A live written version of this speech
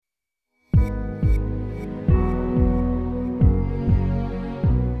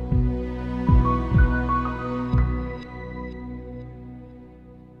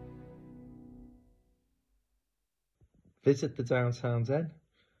visit the Downtown Den.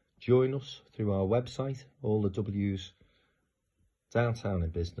 Join us through our website, all the W's,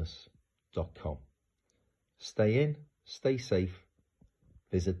 downtowninbusiness.com. Stay in, stay safe,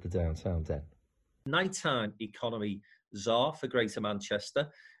 visit the Downtown Den. Night Time Economy Czar for Greater Manchester.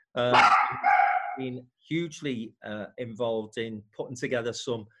 Been hugely involved in putting together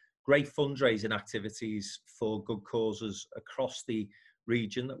some great fundraising activities for good causes across the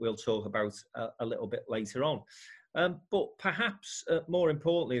region that we'll talk about a little bit later on. But perhaps more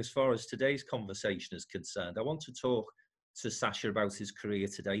importantly, as far as today's conversation is concerned, I want to talk to Sacha about his career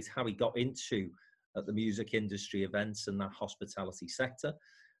to date, how he got into the music industry, events and that hospitality sector.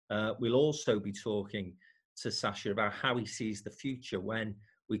 We'll also be talking to Sacha about how he sees the future when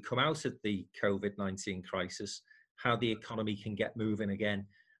we come out of the COVID-19 crisis, how the economy can get moving again,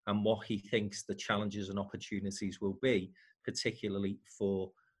 and what he thinks the challenges and opportunities will be, particularly for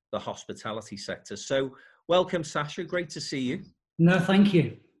the hospitality sector. So welcome, Sacha. Great to see you. No, thank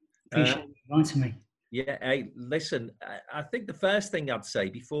you. Appreciate you inviting me. Yeah, hey, listen, I think the first thing I'd say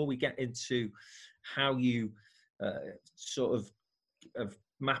before we get into how you sort of have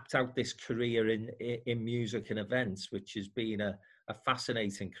mapped out this career in music and events, which has been a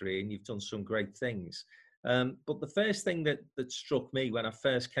fascinating career, and you've done some great things. But the first thing that struck me when I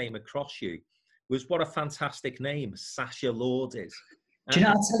first came across you was what a fantastic name Sacha Lord is. Do you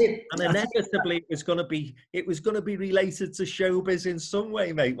know, I'll tell you, and inevitably it was going to be related to showbiz in some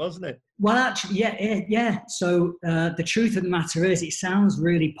way, mate, wasn't it? Well, actually, yeah. So the truth of the matter is, it sounds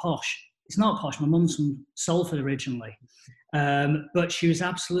really posh. It's not posh. My mum's from Salford originally, but she was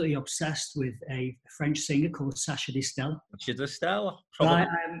absolutely obsessed with a French singer called Sacha Distel. Sacha Distel, probably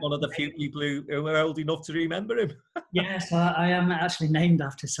one of the few people who are old enough to remember him. Yes, I am actually named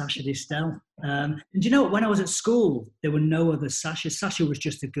after Sacha Distel. And do you know, when I was at school, there were no other Sacha. Sacha was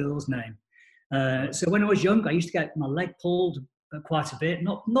just a girl's name. So when I was younger, I used to get my leg pulled quite a bit.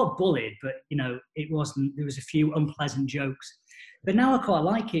 Not bullied, but you know, it wasn't. There was a few unpleasant jokes. But now I quite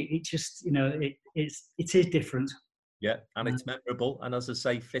like it. It just, you know, it is different. Yeah, and it's memorable, and as I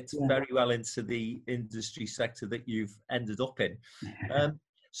say, fits very well into the industry sector that you've ended up in.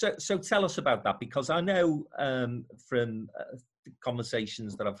 So tell us about that, because I know from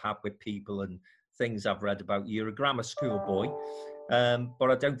conversations that I've had with people and things I've read about, you're a grammar school boy,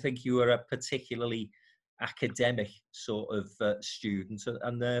 but I don't think you were a particularly academic sort of student,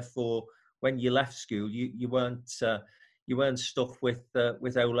 and therefore, when you left school, you weren't stuck with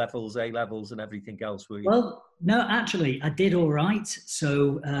O-levels, A-levels and everything else, were you? Well, no, actually, I did all right.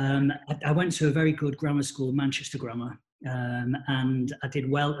 So I went to a very good grammar school, Manchester Grammar, and I did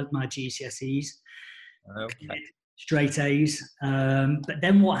well at my GCSEs. Okay. Straight A's. But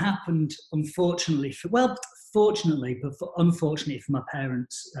then what happened, unfortunately, unfortunately for my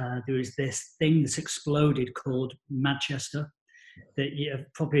parents, there was this thing that exploded called Manchester that you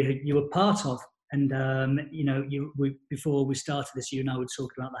were part of. And, you know, before we started this, you and I were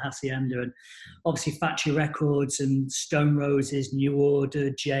talking about the Hacienda, and obviously Factory Records and Stone Roses, New Order,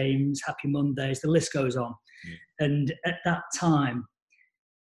 James, Happy Mondays, the list goes on. And at that time,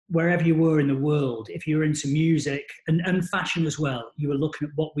 wherever you were in the world, if you were into music and fashion as well, you were looking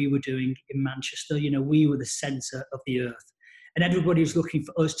at what we were doing in Manchester. You know, we were the centre of the earth, and everybody was looking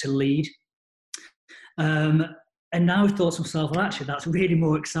for us to lead. And now I thought to myself, well, actually, that's really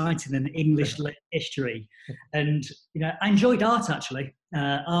more exciting than English history. And, you know, I enjoyed art, actually.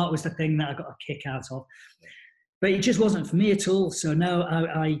 Art was the thing that I got a kick out of. But it just wasn't for me at all. So no,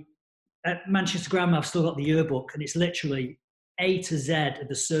 I at Manchester Grammar, I've still got the yearbook, and it's literally A to Z of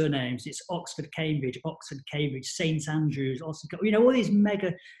the surnames. It's Oxford, Cambridge, St Andrews, you know, all these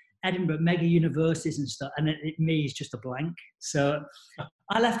Edinburgh mega universities and stuff, and me is just a blank. So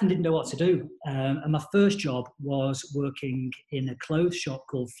I left and didn't know what to do. And my first job was working in a clothes shop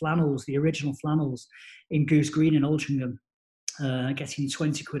called Flannels, the original Flannels, in Goose Green in Altrincham, getting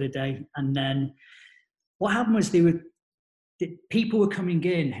 20 quid a day. And then what happened was people were coming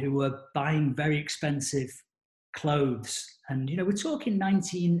in who were buying very expensive clothes. And, you know, we're talking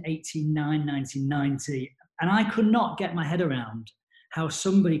 1989, 1990, and I could not get my head around how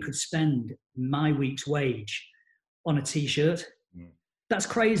somebody could spend my week's wage on a t-shirt. That's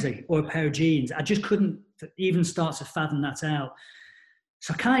crazy. Or a pair of jeans. I just couldn't even start to fathom that out.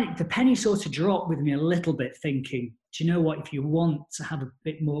 So the penny sort of dropped with me a little bit, thinking, do you know what, if you want to have a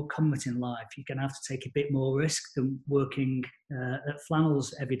bit more comfort in life, you're going to have to take a bit more risk than working at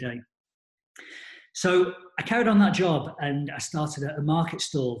Flannels every day. So I carried on that job, and I started at a market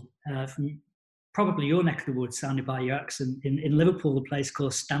stall from probably your neck of the woods, sounded by your accent, in Liverpool, a place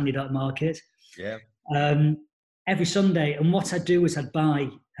called Stanley Market. Yeah. Every Sunday. And what I'd do is I'd buy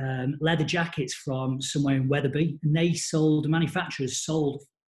leather jackets from somewhere in Wetherby, and manufacturers sold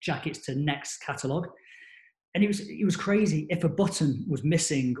jackets to Next catalogue. And it was crazy. If a button was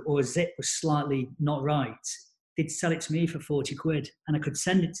missing or a zip was slightly not right, they'd sell it to me for 40 quid, and I could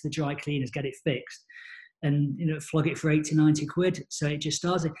send it to the dry cleaners, get it fixed, and flog it for 80, 90 quid. So it just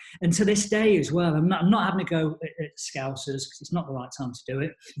started. And to this day as well, I'm not having to go at Scousers, because it's not the right time to do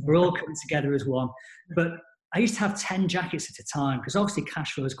it. We're all coming together as one. But I used to have 10 jackets at a time, because obviously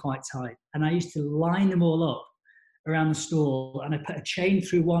cash flow is quite tight. And I used to line them all up around the stall, and I put a chain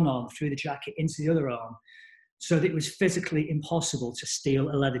through one arm, through the jacket into the other arm, so that it was physically impossible to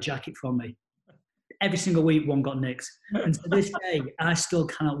steal a leather jacket from me. Every single week, one got nicked. And to this day, I still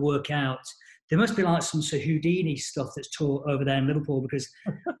cannot work out. There must be like some sort of Houdini stuff that's taught over there in Liverpool, because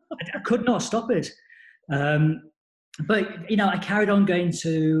I could not stop it. But, I carried on going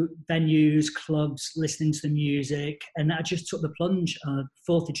to venues, clubs, listening to the music, and I just took the plunge.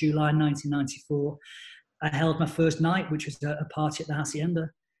 4th of July, 1994, I held my first night, which was a party at the Hacienda.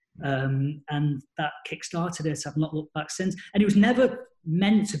 And that kick-started it. I've not looked back since. And it was never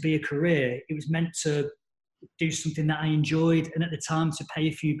meant to be a career. It was meant to do something that I enjoyed, and at the time to pay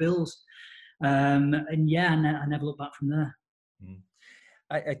a few bills. I never looked back from there.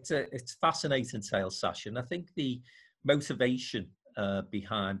 It's fascinating tale, Sacha, and I think the motivation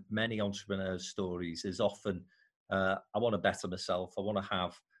behind many entrepreneurs' stories is often, I want to better myself, I want to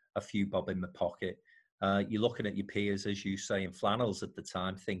have a few bob in my pocket. You're looking at your peers, as you say, in flannels at the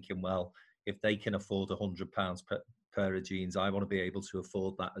time, thinking, well, if they can afford £100 per pair of jeans, I want to be able to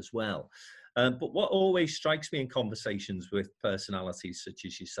afford that as well. But what always strikes me in conversations with personalities such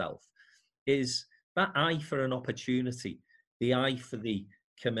as yourself is that eye for an opportunity, the eye for the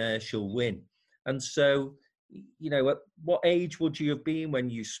commercial win. And so, at what age would you have been when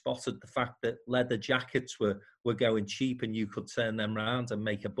you spotted the fact that leather jackets were going cheap and you could turn them around and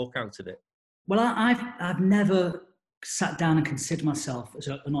make a buck out of it? Well, I've never sat down and considered myself as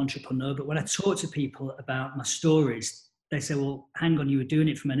an entrepreneur, but when I talk to people about my stories, they say, well, hang on, you were doing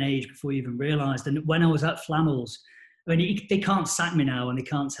it from an age before you even realised. And when I was at Flannels, I mean, they can't sack me now and they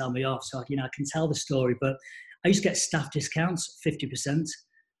can't tell me off. So, I can tell the story, but I used to get staff discounts, 50%.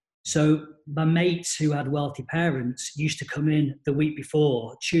 So my mates who had wealthy parents used to come in the week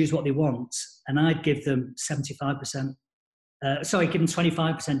before, choose what they want, and I'd give them 75%. Give them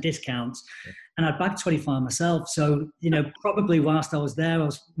 25% discounts, and I'd bag 25 myself. So, probably whilst I was there, I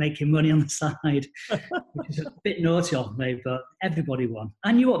was making money on the side, which is a bit naughty of me, but everybody won.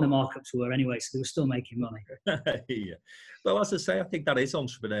 I knew what the markups were anyway, so they were still making money. Yeah. Well, as I say, I think that is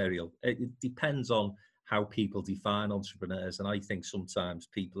entrepreneurial. It depends on how people define entrepreneurs, and I think sometimes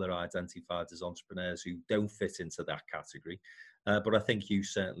people are identified as entrepreneurs who don't fit into that category, but I think you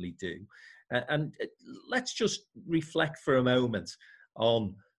certainly do. And let's just reflect for a moment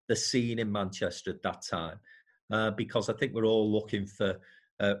on the scene in Manchester at that time, because I think we're all looking for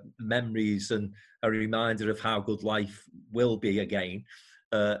memories and a reminder of how good life will be again,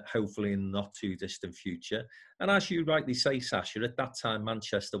 hopefully in the not too distant future. And as you rightly say, Sacha, at that time,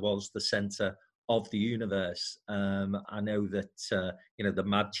 Manchester was the centre of the universe. I know that, the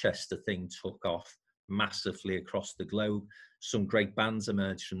Manchester thing took off massively across the globe. Some great bands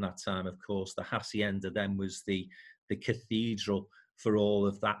emerged from that time, of course. The Hacienda then was the cathedral for all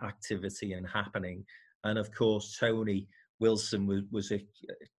of that activity and happening. And of course, Tony Wilson was a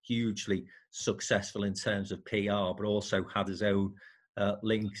hugely successful in terms of PR, but also had his own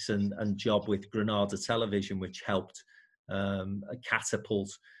links and job with Granada Television, which helped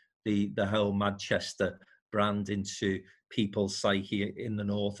catapult the whole Manchester brand into people's psyche in the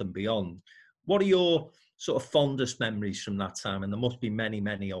north and beyond. What are your sort of fondest memories from that time? And there must be many,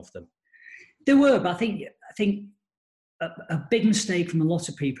 many of them. There were, but I think a big mistake from a lot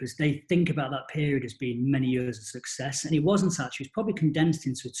of people is they think about that period as being many years of success, and it wasn't actually. It was probably condensed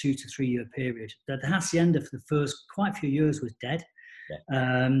into a 2 to 3 year period. The Hacienda for the first quite a few years was dead,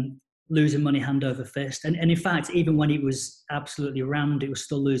 losing money hand over fist. And in fact, even when it was absolutely rammed, it was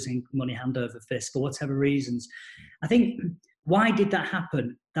still losing money hand over fist for whatever reasons. I think, why did that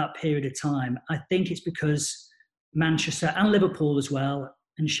happen, that period of time? I think it's because Manchester and Liverpool as well,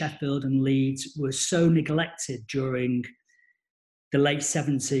 and Sheffield and Leeds were so neglected during the late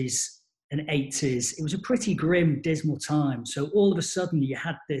 70s and 80s. It was a pretty grim, dismal time. So all of a sudden you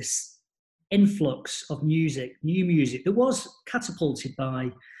had this influx of music, new music, that was catapulted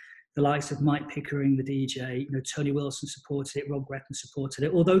by the likes of Mike Pickering, the DJ. Tony Wilson supported it, Rob Gretton supported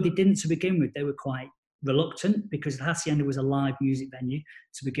it. Although they didn't to begin with, they were quite reluctant because the Hacienda was a live music venue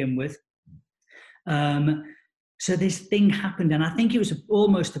to begin with. So this thing happened, and I think it was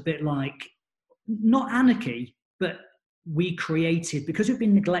almost a bit like, not anarchy, but we created, because we've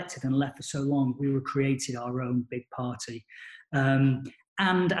been neglected and left for so long, we created our own big party.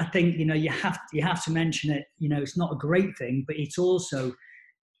 And I think, you know, you have to mention it, you know, it's not a great thing, but it's also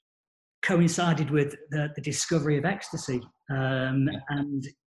coincided with the discovery of ecstasy. And,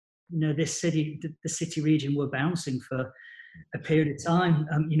 you know, the city region were bouncing for a period of time,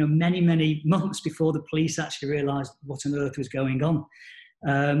 you know, many, many months before the police actually realised what on earth was going on.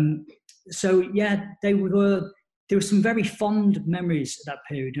 So, yeah, there were some very fond memories of that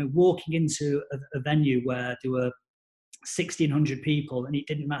period, you know, walking into a venue where there were 1,600 people, and it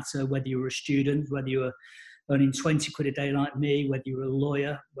didn't matter whether you were a student, whether you were earning 20 quid a day like me, whether you were a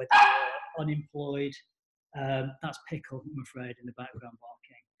lawyer, whether you were unemployed. That's Pickle, I'm afraid, in the background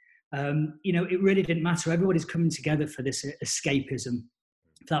barking. You know, it really didn't matter. Everybody's coming together for this escapism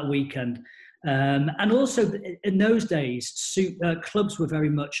for that weekend. And also, in those days, clubs were very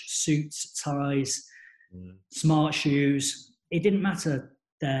much suits, ties, smart shoes. It didn't matter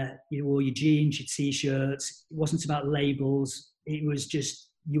there, you wore your jeans, your t-shirts. It wasn't about labels. It was just,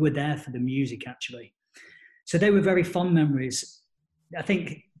 you were there for the music, actually. So they were very fond memories. I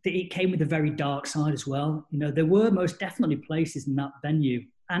think that it came with a very dark side as well. You know, there were most definitely places in that venue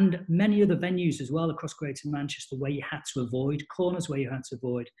and many other venues as well across Greater Manchester where you had to avoid, corners where you had to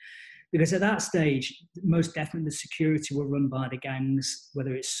avoid. Because at that stage, most definitely the security were run by the gangs,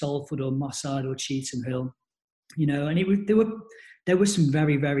 whether it's Salford or Moss Side or Cheetham Hill, you know, and there were some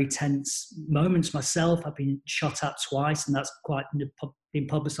very, very tense moments. Myself, I've been shot at twice, and that's been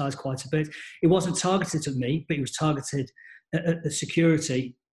publicised quite a bit. It wasn't targeted at me, but it was targeted at the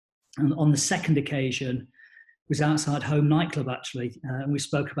security. And on the second occasion, it was outside Home nightclub, actually. And we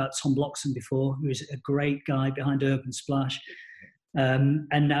spoke about Tom Bloxham before, who was a great guy behind Urban Splash. And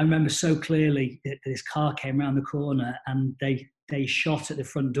I remember so clearly that this car came around the corner and they shot at the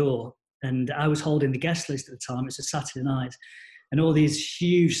front door. And I was holding the guest list at the time. It's a Saturday night. And all these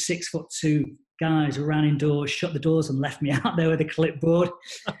huge 6'2" guys ran indoors, shut the doors and left me out there with a clipboard.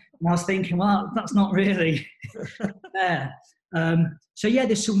 And I was thinking, well, that's not really fair. So yeah,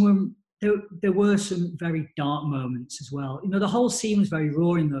 there were some very dark moments as well. You know, the whole scene was very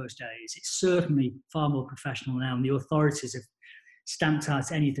raw in those days. It's certainly far more professional now, and the authorities have stamped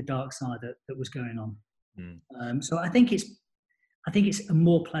out any of the dark side that was going on. So I think it's a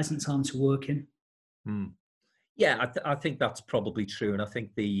more pleasant time to work in. Yeah, I think that's probably true. And I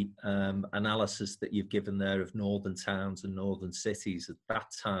think the analysis that you've given there of northern towns and northern cities at that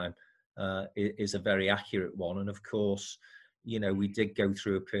time is a very accurate one. And of course, you know, we did go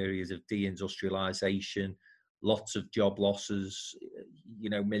through a period of deindustrialization, lots of job losses, you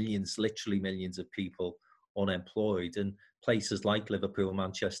know, literally millions of people unemployed. And places like Liverpool,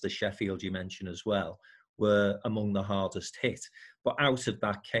 Manchester, Sheffield, you mentioned as well, were among the hardest hit. But out of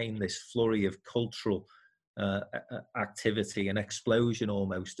that came this flurry of cultural activity, an explosion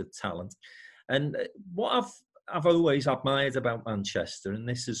almost of talent. And what I've always admired about Manchester, and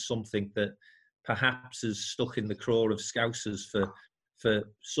this is something that perhaps has stuck in the craw of Scousers for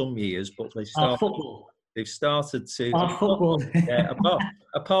some years, but they've started to football. Yeah,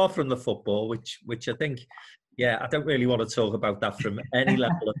 apart from the football, which I think, yeah, I don't really want to talk about that from any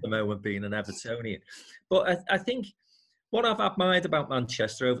level at the moment, being an Evertonian. But I think what I've admired about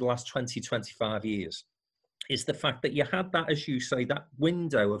Manchester over the last 20, 25 years is the fact that you had that, as you say, that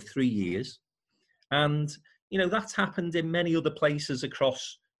window of 3 years. And, you know, that's happened in many other places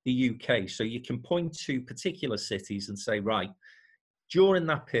across the UK. So you can point to particular cities and say, right, during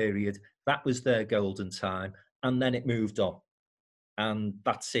that period, that was their golden time. And then it moved on. And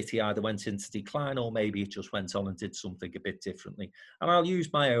that city either went into decline or maybe it just went on and did something a bit differently. And I'll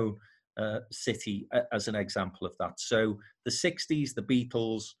use my own city as an example of that. So the 60s, the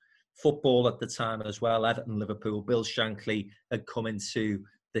Beatles, football at the time as well, Everton, Liverpool, Bill Shankly had come into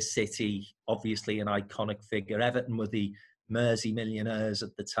the city, obviously an iconic figure. Everton were the Mersey millionaires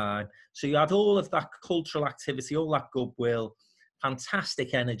at the time. So you had all of that cultural activity, all that goodwill,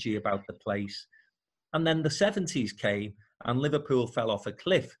 fantastic energy about the place. And then the 70s came and Liverpool fell off a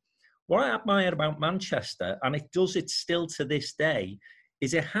cliff. What I admire about Manchester, and it does it still to this day,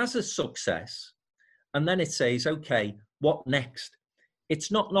 is it has a success and then it says, okay, what next?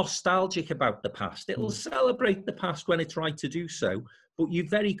 It's not nostalgic about the past. It'll celebrate the past when it's right to do so, but you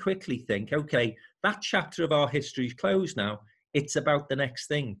very quickly think, okay, that chapter of our history is closed now. It's about the next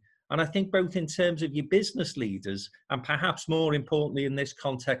thing. And I think both in terms of your business leaders and perhaps more importantly in this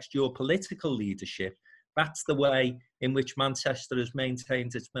context, your political leadership, that's the way in which Manchester has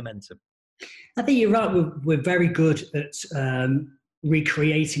maintained its momentum. I think you're right. We're very good at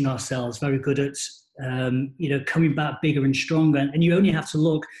recreating ourselves, very good at, you know, coming back bigger and stronger. And you only have to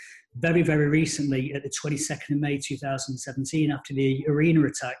look very, very recently at the 22nd of May 2017, after the arena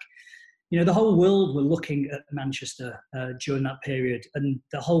attack, the whole world were looking at Manchester during that period, and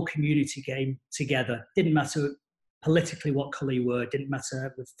the whole community came together. Didn't matter politically what colour you were, didn't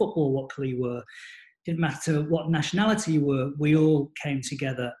matter with football what colour you were, didn't matter what nationality you were, we all came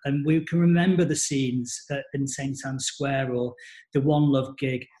together. And we can remember the scenes in St. Anne's Square or the One Love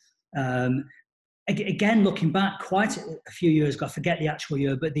gig. Again, looking back quite a few years ago, I forget the actual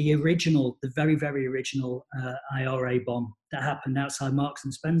year, but the very, very original IRA bomb that happened outside Marks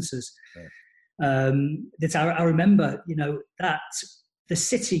and Spencer's. Yeah. That I remember, that the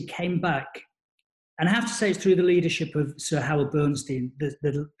city came back, and I have to say it's through the leadership of Sir Howard Bernstein,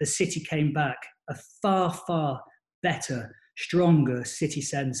 the city came back a far, far better, stronger city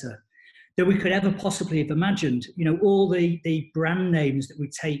centre than we could ever possibly have imagined. All the brand names that we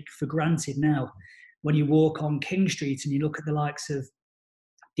take for granted now, when you walk on King Street and you look at the likes of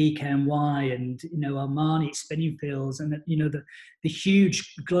DKNY and, Armani, Spinningfields, and, the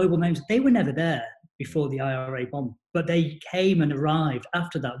huge global names, they were never there before the IRA bomb, but they came and arrived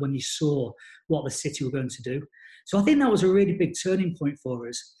after that when you saw what the city were going to do. So I think that was a really big turning point for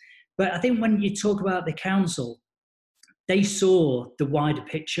us. But I think when you talk about the council, they saw the wider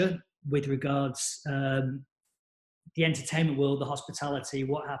picture with regards the entertainment world, the hospitality,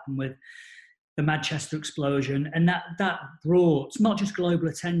 what happened with the Manchester explosion, and that brought not just global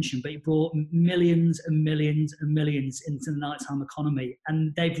attention, but it brought millions and millions and millions into the nighttime economy,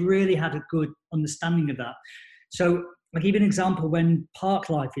 and they've really had a good understanding of that. So I'll give you an example. When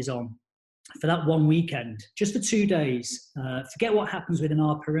Parklife is on for that one weekend, just for 2 days, forget what happens within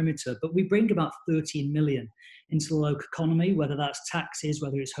our perimeter, but we bring about 13 million into the local economy, whether that's taxis,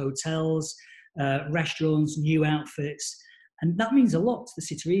 whether it's hotels, restaurants, new outfits. And that means a lot to the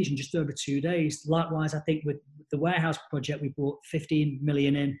city region just over 2 days. Likewise, I think with the Warehouse Project, we brought 15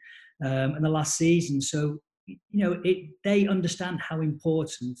 million in the last season. So, they understand how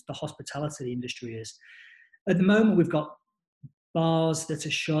important the hospitality industry is. At the moment, we've got bars that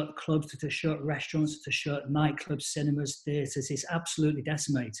are shut, clubs that are shut, restaurants that are shut, nightclubs, cinemas, theatres. It's absolutely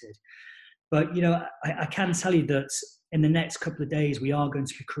decimated. But, I can tell you that in the next couple of days, we are going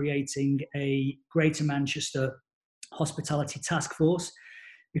to be creating a Greater Manchester Hospitality Task Force,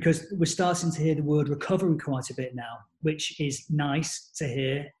 because we're starting to hear the word recovery quite a bit now, which is nice to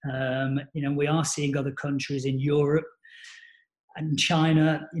hear. We are seeing other countries in Europe and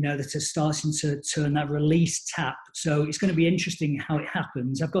China, that are starting to turn that release tap. So it's going to be interesting how it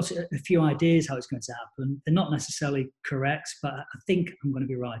happens. I've got a few ideas how it's going to happen. They're not necessarily correct, but I think I'm going to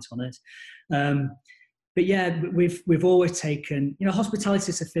be right on it. But yeah, we've always taken, hospitality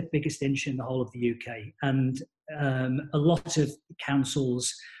is the 5th biggest industry in the whole of the UK, and a lot of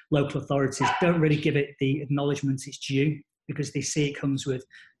councils, local authorities don't really give it the acknowledgement it's due, because they see it comes with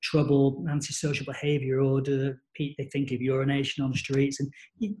trouble, antisocial behaviour order. They think of urination on the streets, and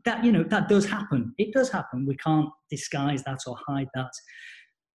that does happen. It does happen. We can't disguise that or hide that.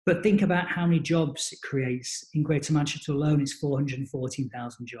 But think about how many jobs it creates. In Greater Manchester alone, it's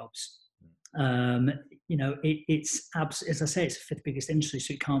 414,000 jobs. It's as I say, it's the 5th biggest industry,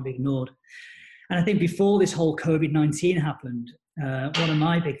 so it can't be ignored. And I think before this whole COVID-19 happened, one of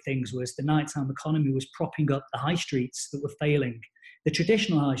my big things was the nighttime economy was propping up the high streets that were failing, the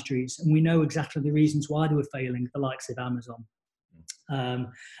traditional high streets, and we know exactly the reasons why they were failing, the likes of Amazon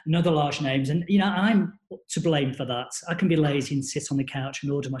and other large names. And I'm to blame for that. I can be lazy and sit on the couch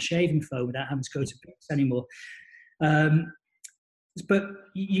and order my shaving foam without having to go to Boots anymore. But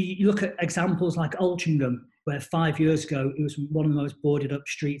you look at examples like Altrincham, where 5 years ago it was one of the most boarded up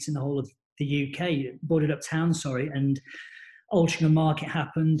streets in the whole of the UK, boarded up town, and Altrincham Market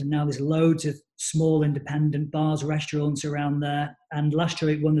happened, and now there's loads of small independent bars, restaurants around there, and last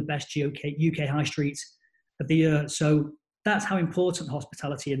year it won the best UK high streets of the year. So that's how important the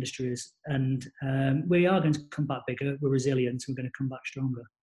hospitality industry is, and we are going to come back bigger, we're resilient, and we're going to come back stronger.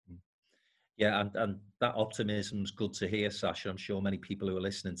 Yeah, and that optimism is good to hear, Sacha. I'm sure many people who are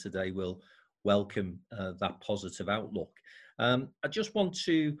listening today will welcome that positive outlook. I just want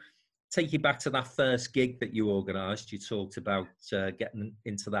to take you back to that first gig that you organised. You talked about getting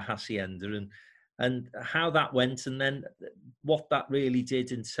into the Hacienda and how that went, and then what that really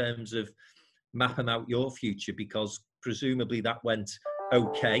did in terms of mapping out your future, because presumably that went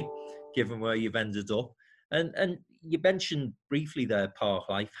okay, given where you've ended up. And you mentioned briefly there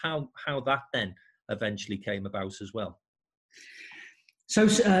Parklife, how that then eventually came about as well. So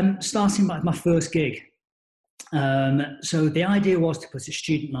starting by my first gig, so the idea was to put a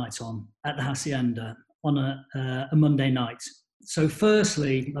student night on at the Hacienda on a Monday night. So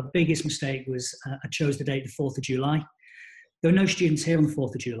firstly, my biggest mistake was I chose the date the 4th of July. there were no students here on the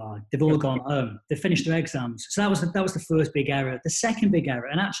 4th of July. They've all gone home. They finished their exams. So that was the first big error. The second big error,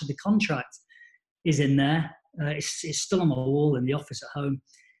 and actually the contract is in there. It's still on my wall in the office at home.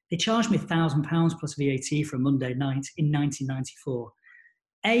 They charged me £1,000 plus VAT for a Monday night in 1994.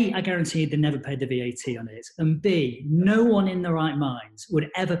 A, I guarantee they never paid the VAT on it. And B, no one in their right minds would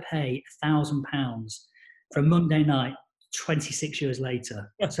ever pay £1,000 for a Monday night 26 years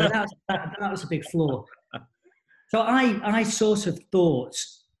later. So that was a big flaw. So I sort of thought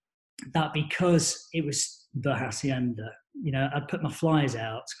that because it was the Hacienda, you know, I'd put my flyers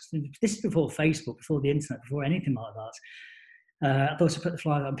out. This is before Facebook, before the internet, before anything like that. I thought I'd put the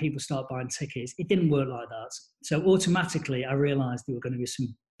flyers out and people start buying tickets. It didn't work like that. So automatically I realised there were going to be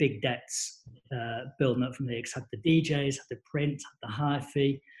some big debts building up from there. Because had the DJs, had the print, had the hire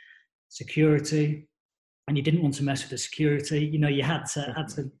fee, security, and you didn't want to mess with the security. You know, you had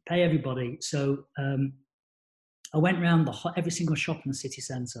to pay everybody. So I went around every single shop in the city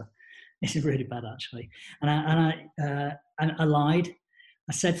centre. This is really bad, actually. And I lied.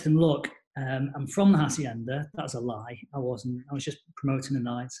 I said to them, look, I'm from the Hacienda. That's a lie. I wasn't. I was just promoting the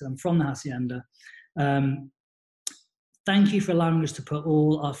night. So I'm from the Hacienda. Thank you for allowing us to put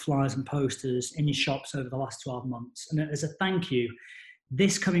all our flyers and posters in your shops over the last 12 months. And as a thank you,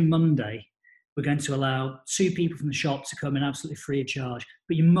 this coming Monday, we're going to allow 2 people from the shop to come in absolutely free of charge.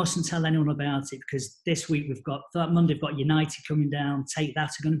 But you mustn't tell anyone about it, because this week that Monday we've got United coming down, Take That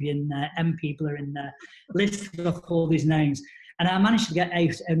are going to be in there, M People are in there, listed off all these names. And I managed to get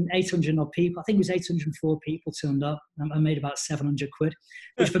 800 odd people. I think it was 804 people turned up. I made about 700 quid,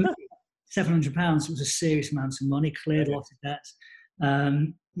 which for me, £700 was a serious amount of money, cleared a lot of debts.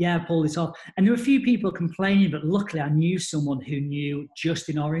 I pulled it off. And there were a few people complaining, but luckily I knew someone who knew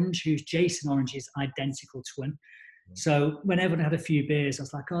Justin Orange, who's Jason Orange's identical twin. So when everyone had a few beers, I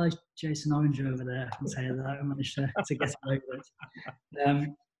was like, oh, Jason Orange over there. I can say that. I managed to get away with it.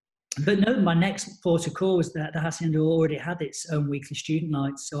 But no, my next port of call was that the Hacienda already had its own weekly student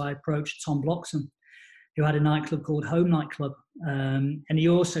nights. So I approached Tom Bloxham, who had a nightclub called Home Nightclub. And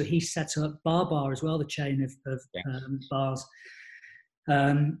he set up Bar as well, the chain of bars.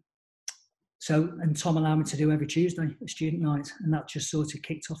 And Tom allowed me to do every Tuesday a student night, and that just sort of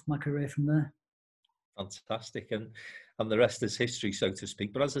kicked off my career from there. Fantastic, and the rest is history, so to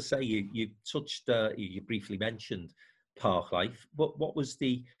speak. But as I say, you touched, you briefly mentioned Parklife. What was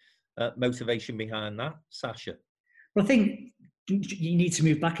the motivation behind that, Sacha? Well, I think you need to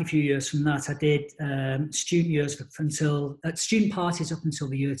move back a few years from that. I did student years student parties up until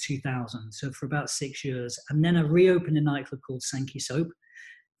the year 2000, so for about 6 years. And then I reopened a nightclub called Sankey Soap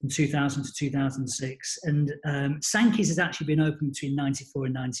from 2000 to 2006. And Sankey's has actually been open between 94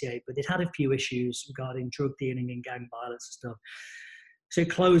 and 98, but it had a few issues regarding drug dealing and gang violence and stuff. So it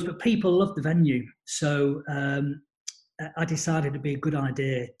closed, but people loved the venue. So I decided it'd be a good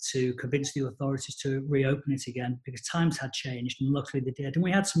idea to convince the authorities to reopen it again, because times had changed, and luckily they did. And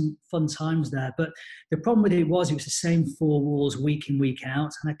we had some fun times there. But the problem with it was the same 4 walls week in, week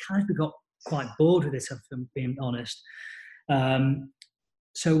out. And I kind of got quite bored with it, if I'm being honest.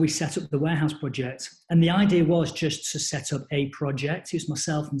 So we set up the Warehouse Project. And the idea was just to set up a project. It was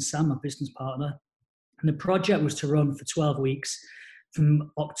myself and Sam, my business partner. And the project was to run for 12 weeks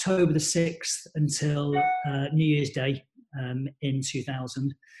from October the 6th until New Year's Day in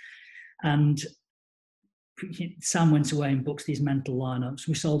 2000. And Sam went away and booked these mental lineups.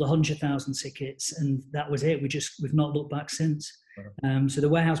 We sold 100,000 tickets, and that was it. We've not looked back since. So the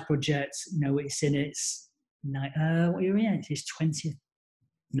Warehouse Project, it's in its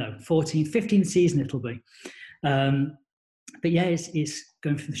 15th season it'll be. But yeah, it's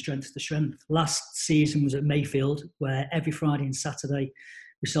going from strength to strength. Last season was at Mayfield, where every Friday and Saturday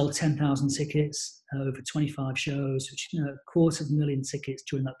we sold 10,000 tickets, over 25 shows, which, 250,000 tickets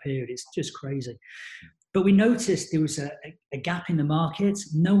during that period. It's just crazy. But we noticed there was a gap in the market.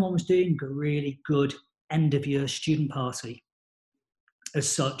 No one was doing a really good end-of-year student party as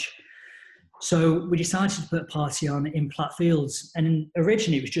such. So we decided to put a party on in Plattfields. And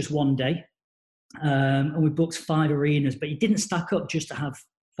originally it was just one day. And we booked 5 arenas, but it didn't stack up just to have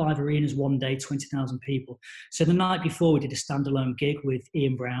 5 arenas one day, 20,000 people. So the night before we did a standalone gig with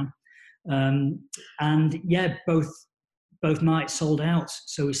Ian Brown. And yeah, both nights sold out.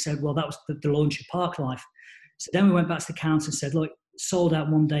 So we said, well, that was the launch of Parklife. So then we went back to the counter and said, look, sold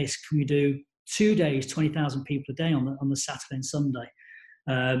out one day. So can we do 2 days, 20,000 people a day on the Saturday and Sunday?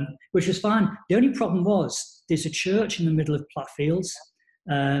 Which was fine. The only problem was there's a church in the middle of Plattfields.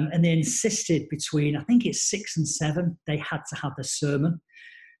 And they insisted between, I think it's 6 and 7, they had to have the sermon.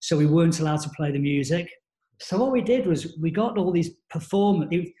 So we weren't allowed to play the music. So what we did was we got all these performers.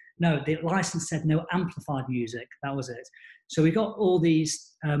 No, the license said no amplified music. That was it. So we got all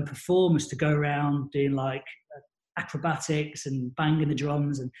these performers to go around doing like acrobatics and banging the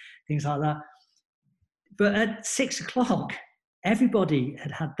drums and things like that. But at 6 o'clock, everybody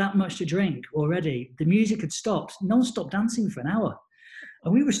had had that much to drink already. The music had stopped. No one stopped dancing for an hour.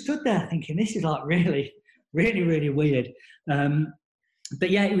 And we were stood there thinking, this is like really, really, really weird. But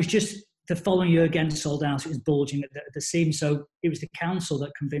yeah, it was just the following year again sold out. It was bulging at the seams. So it was the council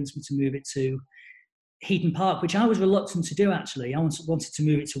that convinced me to move it to Heaton Park, which I was reluctant to do actually. I wanted to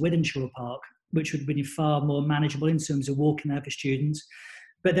move it to Wythenshawe Park, which would be far more manageable in terms of walking there for students.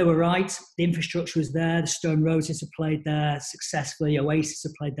 But they were right. The infrastructure was there. The Stone Roses have played there successfully. Oasis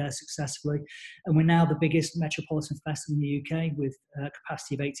have played there successfully. And we're now the biggest metropolitan festival in the UK with a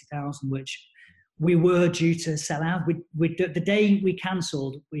capacity of 80,000, which we were due to sell out. The day we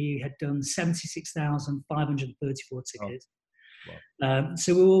cancelled, we had done 76,534 tickets. Oh. Wow.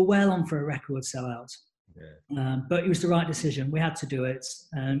 So we were well on for a record sellout. Yeah. But it was the right decision. We had to do it.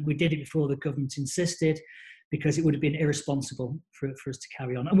 We did it before the government insisted, because it would have been irresponsible for us to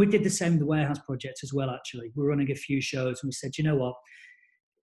carry on. And we did the same with the Warehouse Project as well, actually. We were running a few shows and we said, you know what,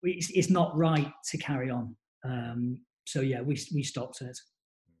 it's not right to carry on. So yeah, we stopped it.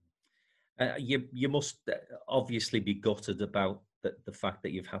 You must obviously be gutted about the fact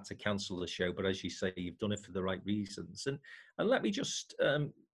that you've had to cancel the show, but as you say, you've done it for the right reasons. And let me just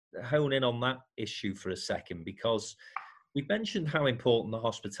hone in on that issue for a second, because we mentioned how important the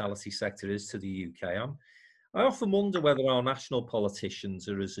hospitality sector is to the UK. I often wonder whether our national politicians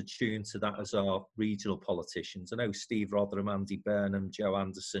are as attuned to that as our regional politicians. I know Steve Rotherham, Andy Burnham, Joe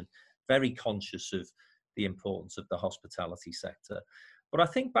Anderson, very conscious of the importance of the hospitality sector. But I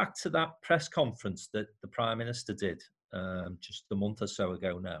think back to that press conference that the Prime Minister did just a month or so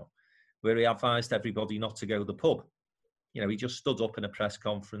ago now, where he advised everybody not to go to the pub. You know, he just stood up in a press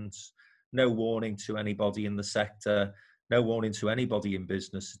conference, no warning to anybody in the sector, no warning to anybody in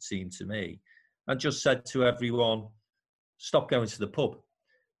business, it seemed to me, and just said to everyone, stop going to the pub.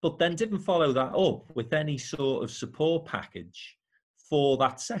 But then didn't follow that up with any sort of support package for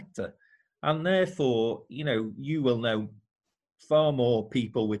that sector. And therefore, you know, you will know far more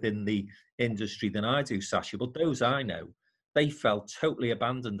people within the industry than I do, Sacha, but those I know, they felt totally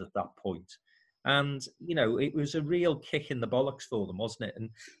abandoned at that point. And, you know, it was a real kick in the bollocks for them, wasn't it?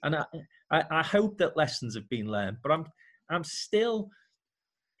 And I hope that lessons have been learned, but I'm still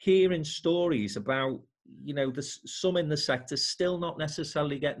hearing stories about, you know, some in the sector still not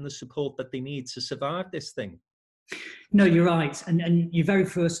necessarily getting the support that they need to survive this thing. No, you're right. And your very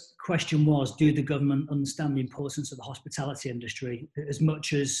first question was, do the government understand the importance of the hospitality industry as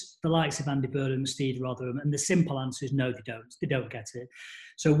much as the likes of Andy Burnham, Steve Rotherham? And the simple answer is no, they don't. They don't get it.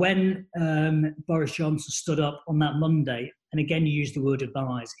 So when Boris Johnson stood up on that Monday, and again, you used the word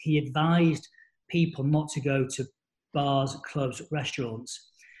advise, he advised people not to go to bars, clubs, restaurants.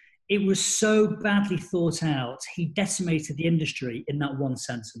 It was so badly thought out, he decimated the industry in that one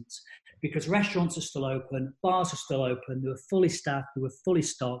sentence. Because restaurants are still open, bars are still open, they were fully staffed, they were fully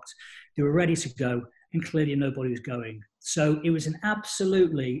stocked, they were ready to go, and clearly nobody was going. So it was an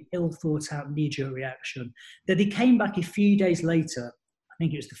absolutely ill thought out knee-jerk reaction that he came back a few days later, I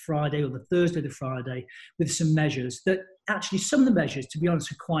think it was the Friday or the Thursday or the Friday, with some measures that actually, some of the measures, to be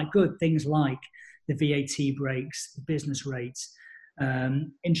honest, are quite good. Things like the VAT breaks, the business rates,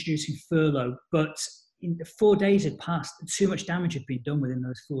 introducing furlough, but 4 days had passed. Too much damage had been done within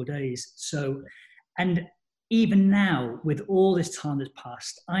those 4 days. So, and even now, with all this time that's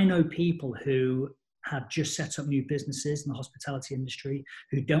passed, I know people who have just set up new businesses in the hospitality industry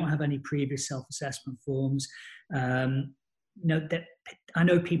who don't have any previous self-assessment forms. That I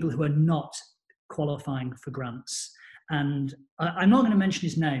know people who are not qualifying for grants. And I'm not going to mention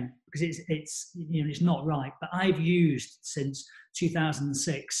his name because it's not right. But I've used since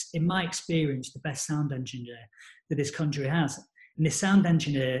 2006, in my experience, the best sound engineer that this country has. And this sound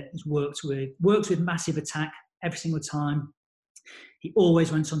engineer has works with Massive Attack every single time. He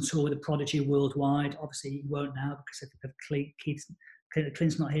always went on tour with the Prodigy worldwide. Obviously, he won't now because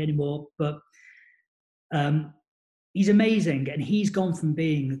Clint's not here anymore. But he's amazing, and he's gone from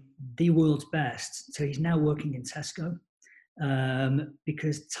being the world's best to he's now working in Tesco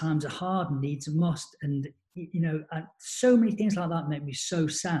because times are hard and needs are must. And so many things like that make me so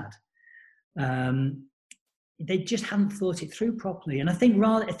sad. They just hadn't thought it through properly. And I think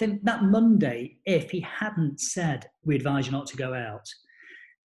that Monday, if he hadn't said, we advise you not to go out,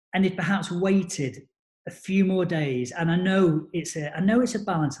 and it perhaps waited a few more days, and I know it's a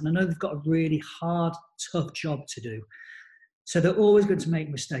balance, and I know they've got a really hard, tough job to do. So they're always going to make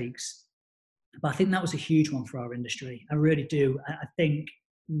mistakes. But I think that was a huge one for our industry. I really do. I think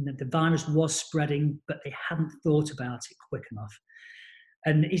the virus was spreading, but they hadn't thought about it quick enough.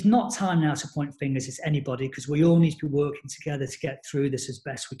 And it's not time now to point fingers at anybody, because we all need to be working together to get through this as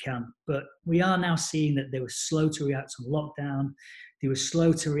best we can. But we are now seeing that they were slow to react on lockdown. They were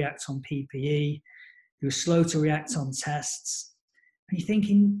slow to react on PPE. They were slow to react on tests. And you're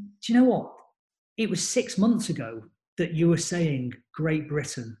thinking, do you know what? It was 6 months ago that you were saying, Great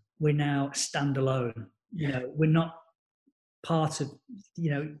Britain, we're now standalone. You know, we're not part of,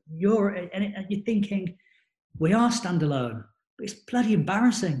 you know, Europe. And you're thinking, we are standalone. It's bloody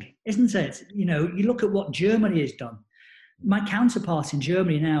embarrassing, isn't it? You know, you look at what Germany has done. My counterpart in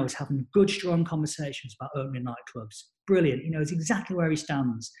Germany now is having good, strong conversations about opening nightclubs. Brilliant. You know, it's exactly where he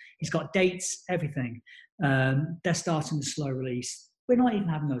stands. He's got dates, everything. They're starting the slow release. We're not even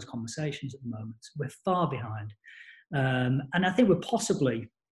having those conversations at the moment. We're far behind. And I think we're possibly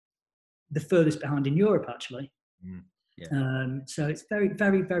the furthest behind in Europe, actually. So it's very,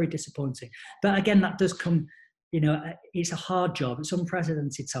 very, very disappointing. But again, that does come... You know, it's a hard job. It's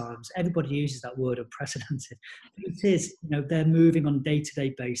unprecedented times. Everybody uses that word, unprecedented. But it is, you know, they're moving on a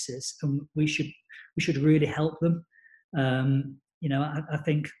day-to-day basis, and we should really help them. You know, I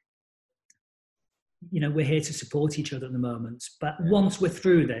think, you know, we're here to support each other at the moment. But once we're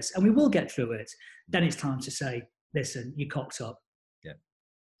through this, and we will get through it, then it's time to say, listen, you cocked up.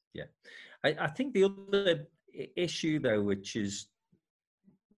 Yeah. I think the other issue, though, which is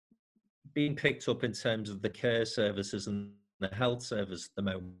being picked up in terms of the care services and the health service at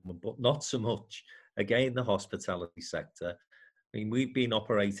the moment, but not so much, again, the hospitality sector. I mean, we've been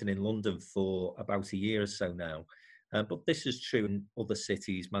operating in London for about a year or so now, but this is true in other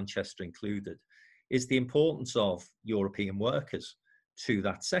cities, Manchester included, is the importance of European workers to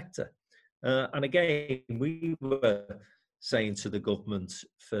that sector. And again, we were saying to the government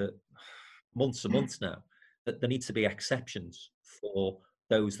for months and months now that there need to be exceptions for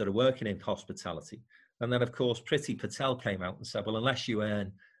those that are working in hospitality. And then, of course, Priti Patel came out and said, well, unless you earn,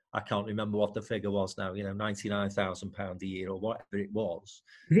 I can't remember what the figure was now, you know, £99,000 a year or whatever it was,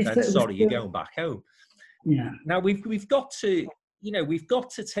 then sorry, you're going back home. Yeah. Now, we've got to, you know, we've got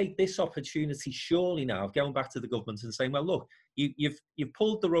to take this opportunity surely now of going back to the government and saying, well, look, you've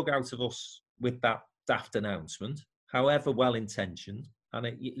pulled the rug out of us with that daft announcement, however well-intentioned. And,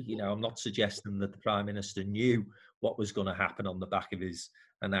 you know, I'm not suggesting that the Prime Minister knew what was going to happen on the back of his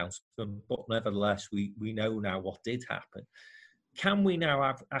announcement, but nevertheless, we know now what did happen. Can we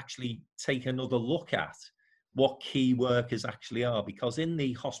now actually take another look at what key workers actually are? Because in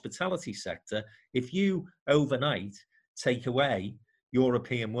the hospitality sector, if you overnight take away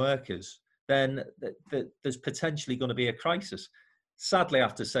European workers, then there's potentially going to be a crisis. Sadly, I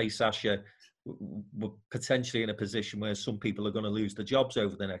have to say, Sacha, we're potentially in a position where some people are going to lose their jobs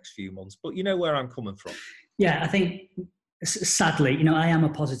over the next few months. But you know where I'm coming from. Yeah, I think, sadly, you know, I am a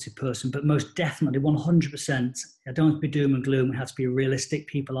positive person, but most definitely 100%, I don't have to be doom and gloom. We have to be realistic.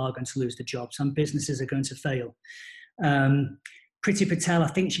 People are going to lose their jobs. Some businesses are going to fail. Priti Patel, I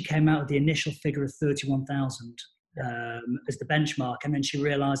think she came out with the initial figure of 31,000 as the benchmark. And then she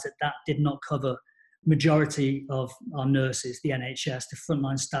realised that that did not cover majority of our nurses, the NHS, the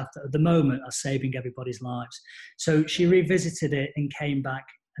frontline staff that at the moment are saving everybody's lives. So she revisited it and came back,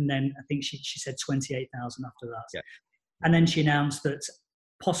 and then I think she said 28,000 after that. Yeah. And then she announced that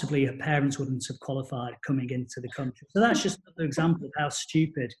possibly her parents wouldn't have qualified coming into the country. So that's just another example of how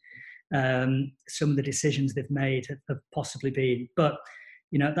stupid some of the decisions they've made have possibly been. But,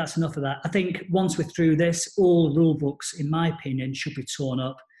 you know, that's enough of that. I think once we're through this, all rule books, in my opinion, should be torn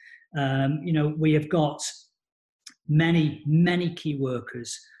up. You know, we have got many, many key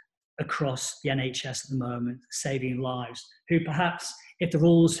workers across the NHS at the moment saving lives, who perhaps, if the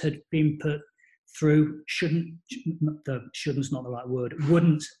rules had been put through, shouldn't's not the right word,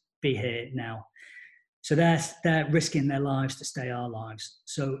 wouldn't be here now. So they're risking their lives to stay our lives.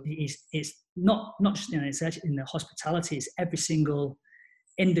 So it's not just in the hospitality, it's every single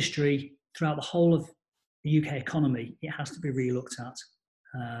industry throughout the whole of the UK economy. It has to be relooked at.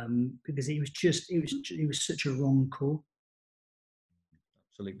 Because it was such a wrong call.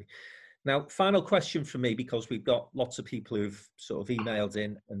 Absolutely. Now, final question from me, because we've got lots of people who've sort of emailed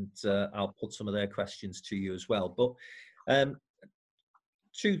in, and I'll put some of their questions to you as well. But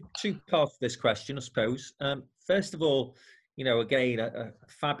two parts of this question, I suppose. First of all, you know, again, a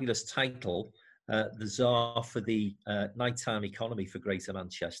fabulous title, the Czar for the Night Time Economy for Greater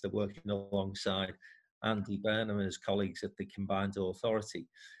Manchester, working alongside Andy Burnham and his colleagues at the Combined Authority.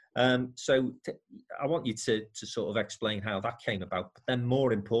 I want you to sort of explain how that came about, but then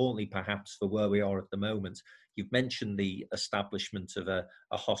more importantly, perhaps for where we are at the moment, you've mentioned the establishment of a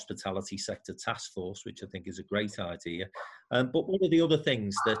hospitality sector task force, which I think is a great idea. But what are the other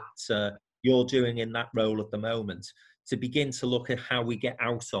things that you're doing in that role at the moment to begin to look at how we get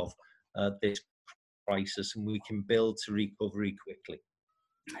out of this crisis and we can build to recovery quickly?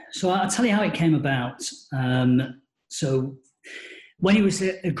 So I'll tell you how it came about. So when it was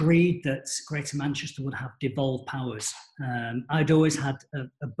agreed that Greater Manchester would have devolved powers, I'd always had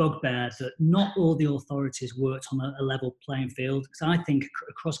a bugbear that not all the authorities worked on a level playing field. Because I think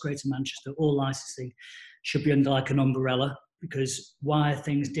across Greater Manchester, all licensing should be under like an umbrella, because why are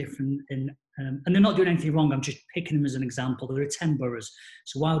things different and they're not doing anything wrong, I'm just picking them as an example. There are 10 boroughs,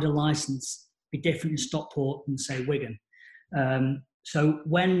 so why would a licence be different in Stockport than, say, Wigan? So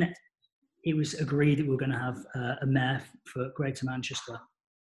when it was agreed that we were going to have a mayor for Greater Manchester,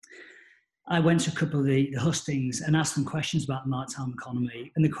 I went to a couple of the hustings and asked them questions about the nighttime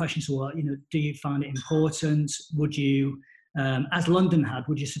economy. And the questions were, do you find it important? Would you, as London had,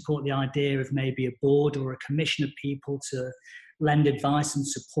 would you support the idea of maybe a board or a commission of people to lend advice and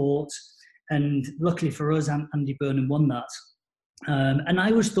support? And luckily for us, Andy Burnham won that. And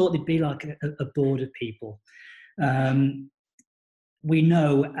I always thought there'd be like a board of people. We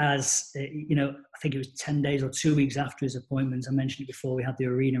know, as I think it was 10 days or 2 weeks after his appointment, I mentioned it before, we had the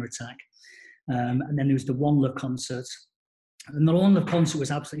arena attack. And then there was the One Love concert. And the One Love concert was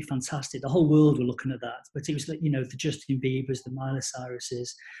absolutely fantastic. The whole world were looking at that. But it was like, the Justin Biebers, the Miley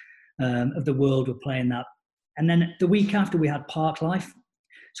Cyruses of the world were playing that. And then the week after, we had Parklife.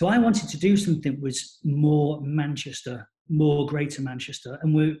 So I wanted to do something that was more Manchester, more Greater Manchester.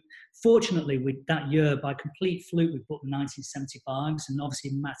 And fortunately, that year, by complete fluke, we put the 1975s, and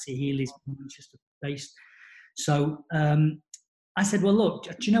obviously Matty Healy's Manchester based. So I said, well, look,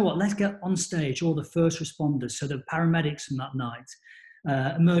 do you know what? Let's get on stage all the first responders, so the paramedics from that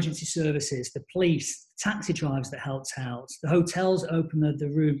night, emergency services, the police, taxi drivers that helped out, the hotels that opened the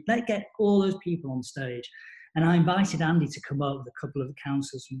room. Let's get all those people on stage. And I invited Andy to come up with a couple of the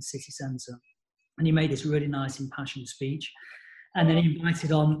councillors from the city centre. And he made this really nice, impassioned speech. And then he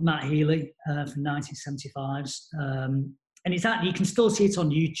invited on Matt Healy from 1975s. And it's actually, you can still see it on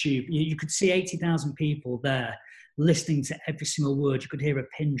YouTube. You could see 80,000 people there listening to every single word. You could hear a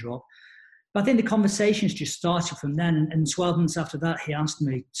pin drop. But I think the conversations just started from then. And 12 months after that, he asked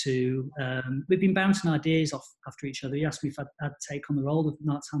me to, we've been bouncing ideas off after each other. He asked me if I'd take on the role of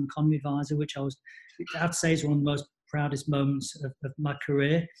Night Time Economy Advisor, which I have to say is one of the most proudest moments of my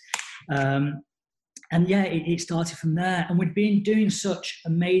career. And yeah, it started from there. And we'd been doing such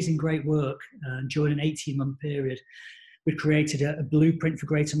amazing, great work during an 18-month period. We'd created a blueprint for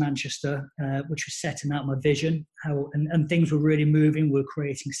Greater Manchester, which was setting out my vision, and things were really moving. We were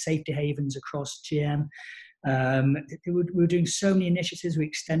creating safety havens across GM. We were doing so many initiatives. We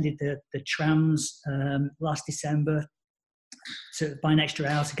extended the trams last December by an extra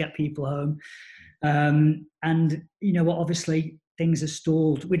hour to get people home. And you know what, obviously, things are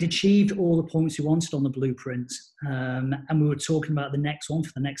stalled. We'd achieved all the points we wanted on the blueprint, and we were talking about the next one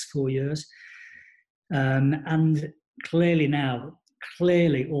for the next 4 years. And clearly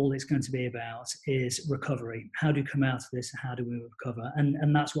all it's going to be about is recovery. How do we come out of this? How do we recover?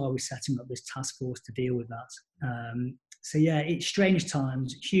 And that's why we're setting up this task force to deal with that. So yeah, it's strange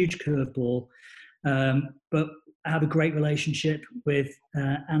times, huge curveball, but I have a great relationship with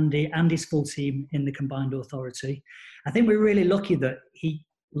Andy's full team in the combined authority. I think we're really lucky that he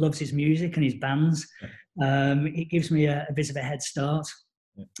loves his music and his bands. It gives me a bit of a head start.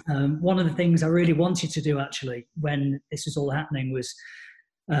 One of the things I really wanted to do, actually, when this was all happening, was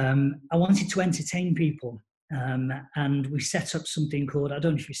I wanted to entertain people. And we set up something called, I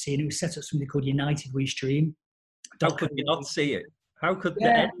don't know if you've seen it, we set up something called United We Stream. How could you not see it? How could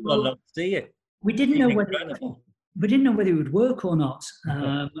anyone not see it? We didn't know whether it would work or not.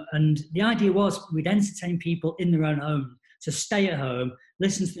 And the idea was we'd entertain people in their own home, to stay at home,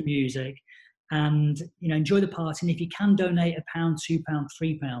 listen to the music, and enjoy the party. And if you can donate £1, £2,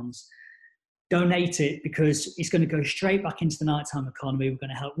 £3, donate it, because it's going to go straight back into the nighttime economy. We're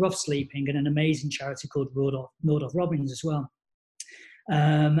going to help rough sleeping and an amazing charity called Nordhoff Robbins as well.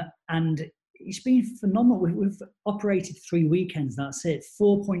 And it's been phenomenal. We've operated 3 weekends, that's it.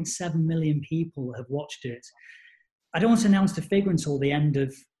 4.7 million people have watched it. I don't want to announce the figure until the end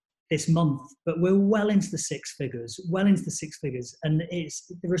of this month, but we're well into the six figures. And the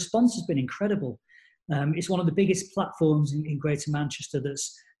response has been incredible. It's one of the biggest platforms in Greater Manchester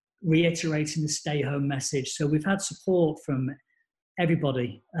that's reiterating the stay home message. So we've had support from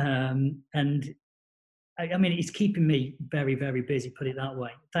everybody. And I mean, it's keeping me very, very busy, put it that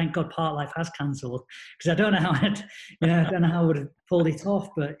way. Thank God Parklife has cancelled, because I don't know how I don't know how I would have pulled it off.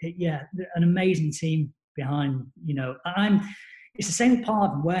 But an amazing team behind, it's the same with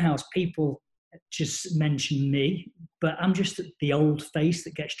Park and Warehouse. People just mention me, but I'm just the old face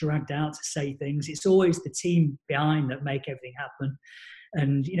that gets dragged out to say things. It's always the team behind that make everything happen.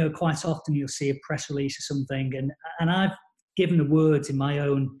 And, quite often you'll see a press release or something, and I've given the words in my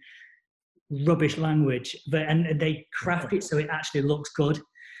own rubbish language, and they craft it so it actually looks good.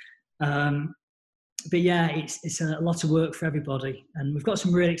 But yeah, it's a lot of work for everybody, and we've got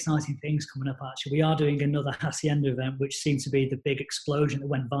some really exciting things coming up. Actually, we are doing another Hacienda event, which seemed to be the big explosion that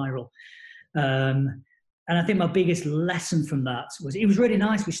went viral. And I think my biggest lesson from that was it was really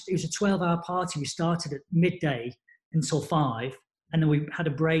nice. It was a 12-hour party. We started at midday until 5, and then we had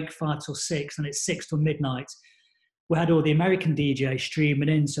a break 5 till 6, and it's 6 till midnight. We had all the American DJs streaming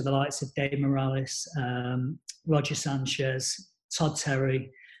in, so the likes of Dave Morales, Roger Sanchez, Todd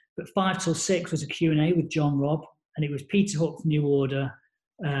Terry. But 5 till 6 was a Q&A with John Robb, and it was Peter Hook from New Order,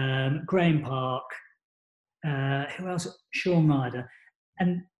 Graham Park, who else? Sean Ryder.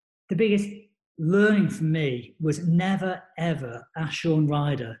 And the biggest learning for me was never, ever ask Sean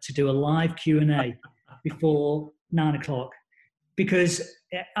Ryder to do a live Q&A before 9 o'clock. Because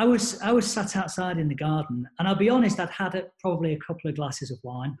I was sat outside in the garden, and I'll be honest, I'd had probably a couple of glasses of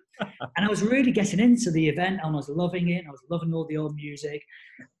wine, and I was really getting into the event, and I was loving it. I was loving all the old music,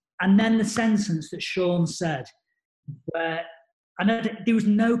 and then the sentence that Sean said, where there was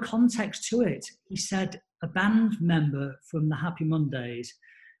no context to it. He said a band member from the Happy Mondays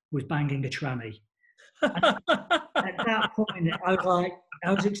was banging a tranny. At that point,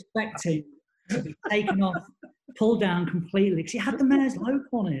 I was expecting to be taken off, pulled down completely, because he had the mayor's logo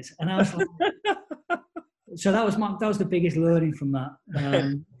on it, and I was like, so that was the biggest learning from that.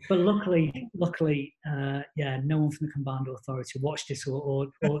 But luckily, no one from the Combined Authority watched it, or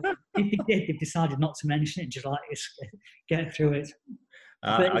if they did, they've decided not to mention it, just like get through it.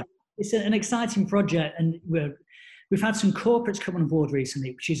 But it's an exciting project, and we've had some corporates come on board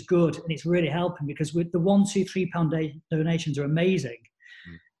recently, which is good, and it's really helping, because with the £1, £2, £3 donations are amazing.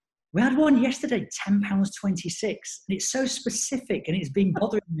 We had one yesterday, £10.26, and it's so specific, and it's been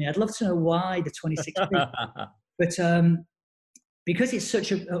bothering me. I'd love to know why the 26p. But because it's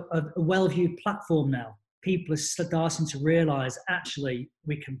such a well-viewed platform now, people are starting to realise, actually,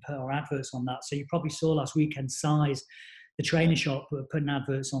 we can put our adverts on that. So you probably saw last weekend, Size, the trainer shop, were putting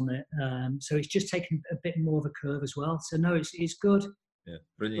adverts on it. So it's just taken a bit more of a curve as well. So no, it's good. Yeah,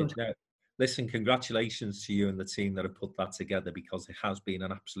 brilliant. Good. Listen, congratulations to you and the team that have put that together, because it has been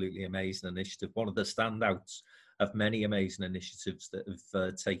an absolutely amazing initiative. One of the standouts of many amazing initiatives that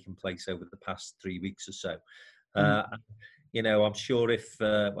have taken place over the past 3 weeks or so. I'm sure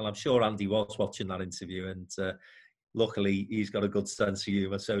I'm sure Andy was watching that interview, and luckily he's got a good sense of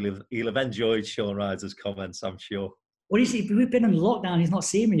humour, so he'll have enjoyed Sean Ryder's comments, I'm sure. Well, you see, we've been in lockdown. He's not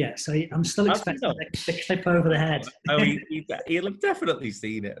seen me yet, so I'm still expecting the clip over the head. He'll have definitely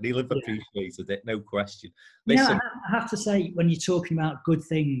seen it, and he'll have appreciated it, no question. Listen, I have to say, when you're talking about good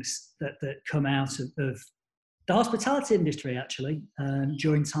things that come out of the hospitality industry, actually,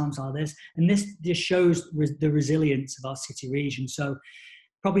 during times like this, and this just shows the resilience of our city region. So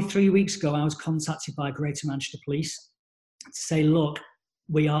probably 3 weeks ago, I was contacted by Greater Manchester Police to say, look,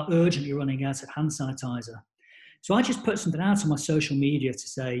 we are urgently running out of hand sanitizer. So I just put something out on my social media to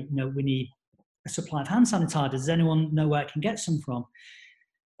say, we need a supply of hand sanitizer. Does anyone know where I can get some from?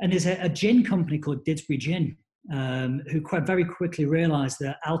 And there's a gin company called Didsbury Gin, who quite very quickly realised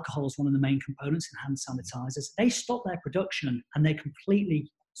that alcohol is one of the main components in hand sanitizers. They stopped their production, and they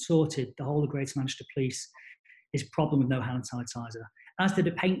completely sorted the whole of Greater Manchester Police his problem with no hand sanitizer, as did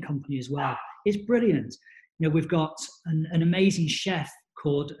a paint company as well. It's brilliant. We've got an amazing chef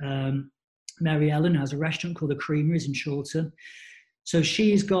called Mary Ellen, who has a restaurant called The Creameries in Chorlton. So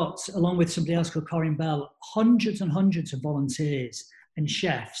she's got, along with somebody else called Corinne Bell, hundreds and hundreds of volunteers and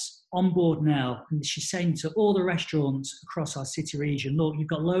chefs on board now. And she's saying to all the restaurants across our city region, look, you've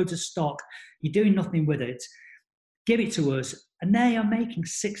got loads of stock, you're doing nothing with it, give it to us. And they are making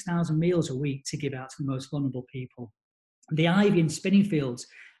 6,000 meals a week to give out to the most vulnerable people. The Ivy and Spinningfields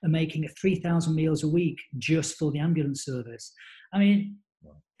are making 3,000 meals a week just for the ambulance service. I mean,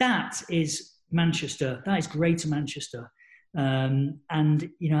 that is Manchester. That is Greater Manchester. And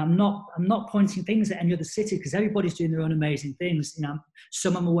I'm not pointing things at any other city, because everybody's doing their own amazing things.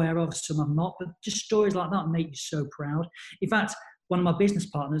 Some I'm aware of, some I'm not. But just stories like that make you so proud. In fact, one of my business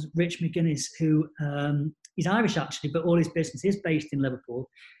partners, Rich McGuinness, who he's Irish actually, but all his business is based in Liverpool.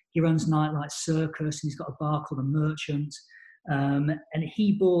 He runs Nightlight Circus, and he's got a bar called The Merchant. And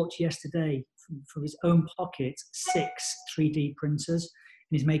he bought yesterday from his own pocket 6 3D printers,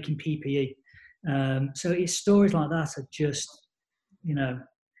 and he's making PPE. So it's stories like that are just,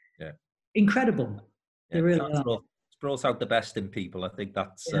 incredible. Yeah, they really are. It's brought out the best in people. I think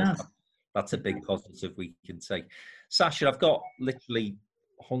that's a big positive we can say. Sacha, I've got literally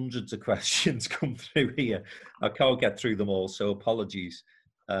hundreds of questions come through here. I can't get through them all, so apologies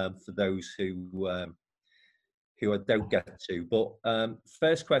for those who I don't get to. But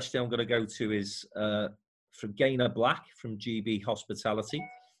first question I'm going to go to is from Gaynor Black from GB Hospitality.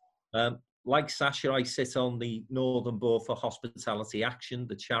 Like Sacha, I sit on the Northern Board for Hospitality Action,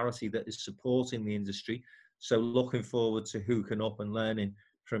 the charity that is supporting the industry. So looking forward to hooking up and learning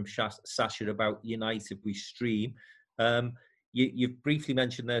from Sacha about United We Stream. You've briefly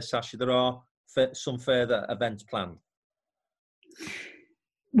mentioned there, Sacha, there are some further events planned.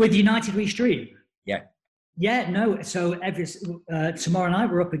 With United We Stream? Yeah. Yeah, no. So tomorrow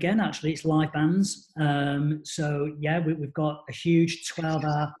night we're up again. Actually, it's live bands. So yeah, we've got a huge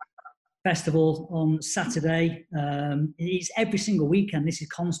 12-hour festival on Saturday. It's every single weekend. This is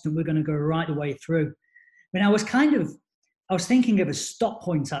constant. We're going to go right the way through. I mean, I was thinking of a stop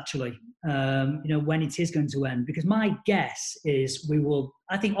point actually. When it is going to end, because my guess is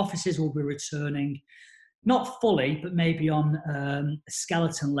I think offices will be returning, not fully, but maybe on a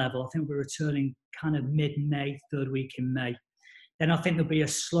skeleton level. I think we're returning kind of mid-May, third week in May. Then I think there'll be a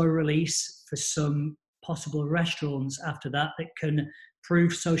slow release for some possible restaurants after that can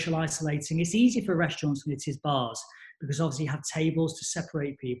prove social isolating. It's easy for restaurants than it is bars, because obviously you have tables to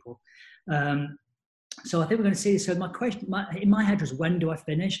separate people. So I think we're going to see this. So my question in my head was, when do I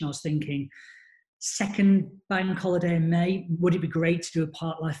finish? And I was thinking, second bank holiday in May. Would it be great to do a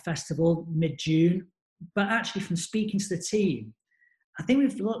Parklife festival mid-June? But actually, from speaking to the team, I think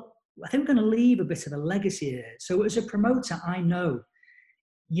we're going to leave a bit of a legacy here. So as a promoter, I know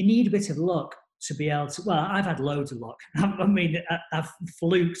you need a bit of luck to be able to. Well, I've had loads of luck. I mean, I've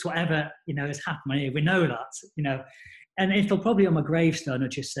fluked whatever has happened here. We know that, and it'll probably on my gravestone. I'll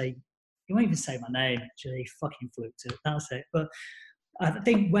just say, you won't even say my name. Actually, fucking fluked it. That's it. But I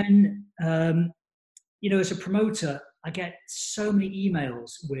think when as a promoter, I get so many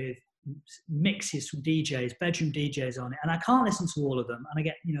emails with mixes from DJs, bedroom DJs on it, and I can't listen to all of them. And I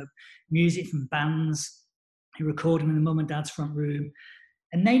get music from bands who record them in the mum and dad's front room,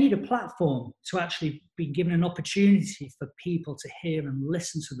 and they need a platform to actually be given an opportunity for people to hear and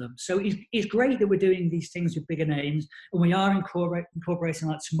listen to them. So it's great that we're doing these things with bigger names, and we are incorporating,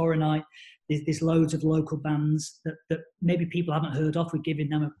 like tomorrow night, there's loads of local bands that maybe people haven't heard of. We're giving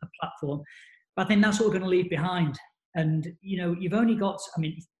them a platform. But I think that's what we're going to leave behind. And, you've only got,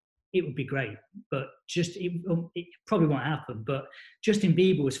 it would be great, but it probably won't happen. But Justin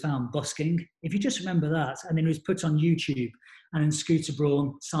Bieber was found busking. If you just remember that, and then he was put on YouTube, and then Scooter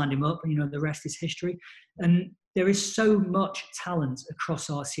Braun signed him up, and the rest is history. And there is so much talent across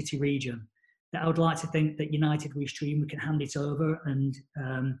our city region that I would like to think that United We Stream, we can hand it over. And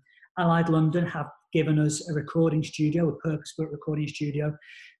Allied London have given us a recording studio, a purpose-built recording studio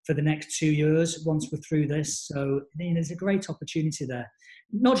for the next 2 years once we're through this. So there's a great opportunity there,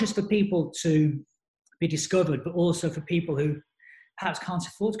 not just for people to be discovered, but also for people who perhaps can't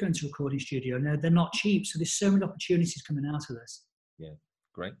afford to go into a recording studio. No, they're not cheap. So there's so many opportunities coming out of this. Yeah,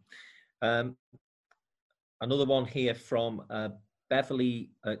 great. Another one here from Beverly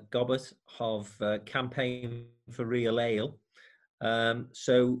Gobbert of Campaign for Real Ale.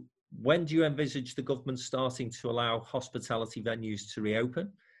 So when do you envisage the government starting to allow hospitality venues to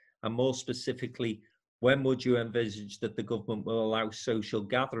reopen? And more specifically, when would you envisage that the government will allow social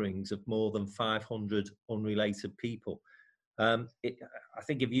gatherings of more than 500 unrelated people? I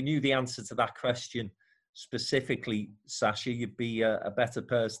think if you knew the answer to that question specifically, Sacha, you'd be a better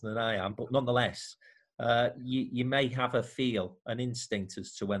person than I am. But nonetheless, you may have an instinct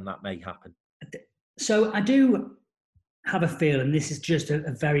as to when that may happen. So I do have a feel, and this is just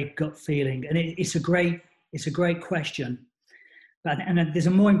a very gut feeling, and it's a great question. And there's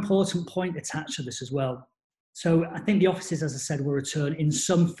a more important point attached to this as well. So I think the offices, as I said, will return in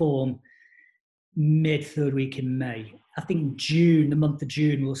some form mid-third week in May. I think June, the month of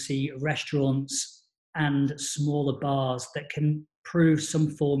June, we'll see restaurants and smaller bars that can prove some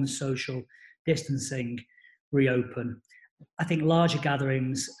form of social distancing reopen. I think larger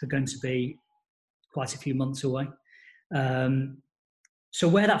gatherings are going to be quite a few months away. So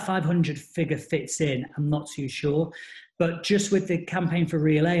where that 500 figure fits in, I'm not too sure. But just with the Campaign for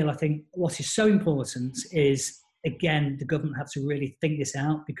Real Ale, I think what is so important is, again, the government have to really think this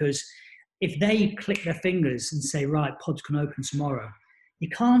out, because if they click their fingers and say, right, pubs can open tomorrow, you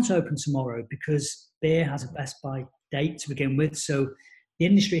can't open tomorrow because beer has a Best Buy date to begin with. So the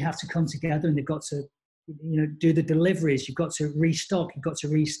industry has to come together, and they've got to, do the deliveries. You've got to restock. You've got to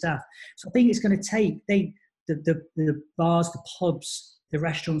restaff. So I think it's going to take the bars, the pubs, the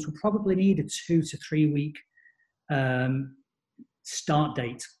restaurants will probably need a 2 to 3 week start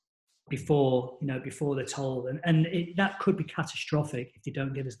date before they're told, and that could be catastrophic if they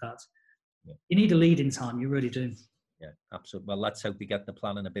don't give us that. Yeah. You need a lead in time, you really do. Yeah, absolutely. Well, let's hope we get the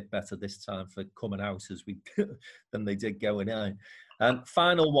planning a bit better this time for coming out than they did going in.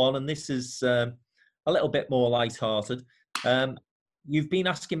 Final one, and this is a little bit more lighthearted. You've been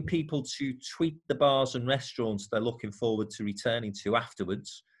asking people to tweet the bars and restaurants they're looking forward to returning to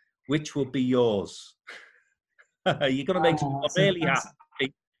afterwards. Which will be yours? You're going to make someone really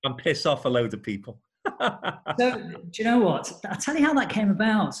happy and piss off a load of people. So, do you know what? I'll tell you how that came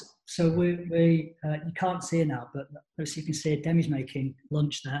about. So we you can't see it now, but let's see if you can see it. Demi's making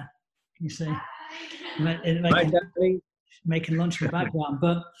lunch there. Can you see? Making lunch in the background.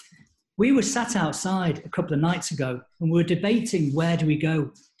 But we were sat outside a couple of nights ago, and we were debating where do we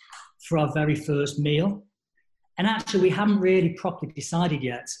go for our very first meal. And actually, we haven't really properly decided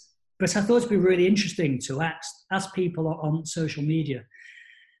yet. But I thought it'd be really interesting to ask people on social media.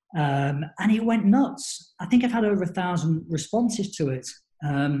 And it went nuts. I think I've had over 1,000 responses to it.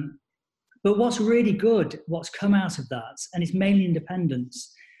 But what's really good, what's come out of that, and it's mainly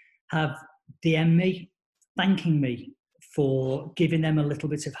independents, have DM'd me, thanking me for giving them a little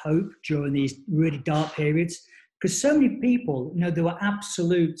bit of hope during these really dark periods. Because so many people, there were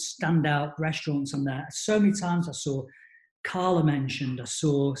absolute standout restaurants on there. So many times I saw Carla mentioned, I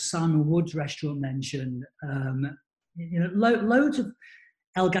saw Simon Wood's restaurant mentioned, loads of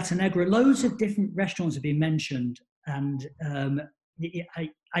El Gato Negro, loads of different restaurants have been mentioned, and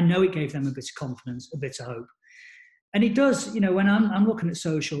I know it gave them a bit of confidence, a bit of hope. And it does, when I'm looking at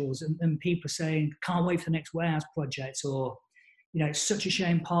socials and people saying, can't wait for the next Warehouse project, or, it's such a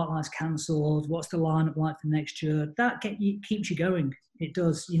shame Parklife's cancelled, what's the lineup like for next year? That keeps you going. It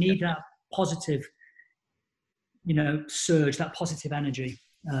does. You need that positive, surge, that positive energy.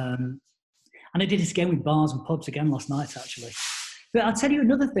 And I did this again with bars and pubs again last night, actually. But I'll tell you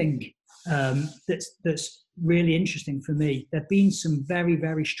another thing that's really interesting for me. There have been some very,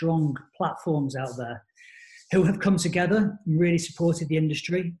 very strong platforms out there who have come together and really supported the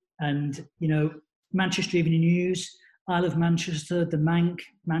industry. And, Manchester Evening News, Isle of Manchester, The Mank,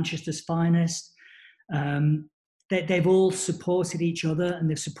 Manchester's Finest, they've all supported each other, and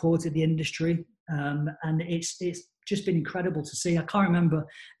they've supported the industry. And it's just been incredible to see. I can't remember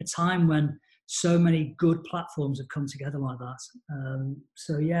a time when so many good platforms have come together like that.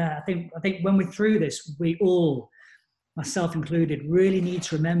 So yeah, I think when we're through this, we all, myself included, really need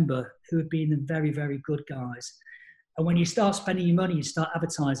to remember who have been the very, very good guys. And when you start spending your money, you start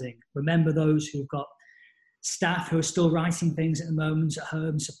advertising, remember those who've got staff who are still writing things at the moment at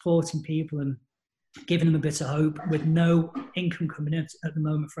home, supporting people and giving them a bit of hope with no income coming in at the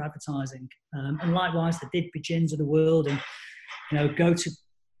moment for advertising. And likewise, the Digby Gins of the world, and go to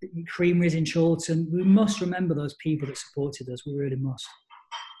creameries in Chorlton. We must remember those people that supported us. We really must.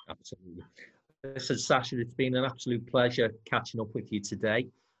 Absolutely. Listen, Sacha, it's been an absolute pleasure catching up with you today.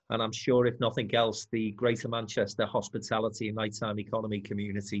 And I'm sure, if nothing else, the Greater Manchester hospitality and nighttime economy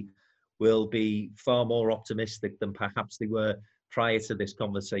community will be far more optimistic than perhaps they were prior to this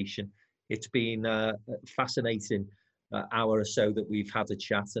conversation. It's been a fascinating hour or so that we've had a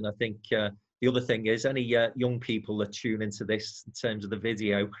chat. And I think the other thing is, any young people that tune into this in terms of the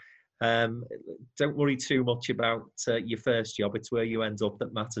video, don't worry too much about your first job. It's where you end up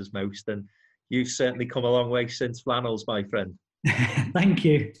that matters most. And you've certainly come a long way since flannels, my friend. Thank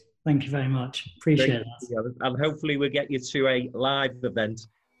you. Thank you very much. Appreciate that. And hopefully we'll get you to a live event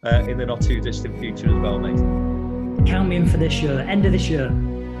in the not too distant future as well, mate. Count me in for this year, end of this year.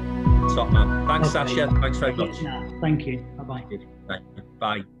 Top man. Thanks, okay. Sacha. Thanks very much. Thank you. Bye-bye.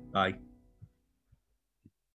 Bye. Bye.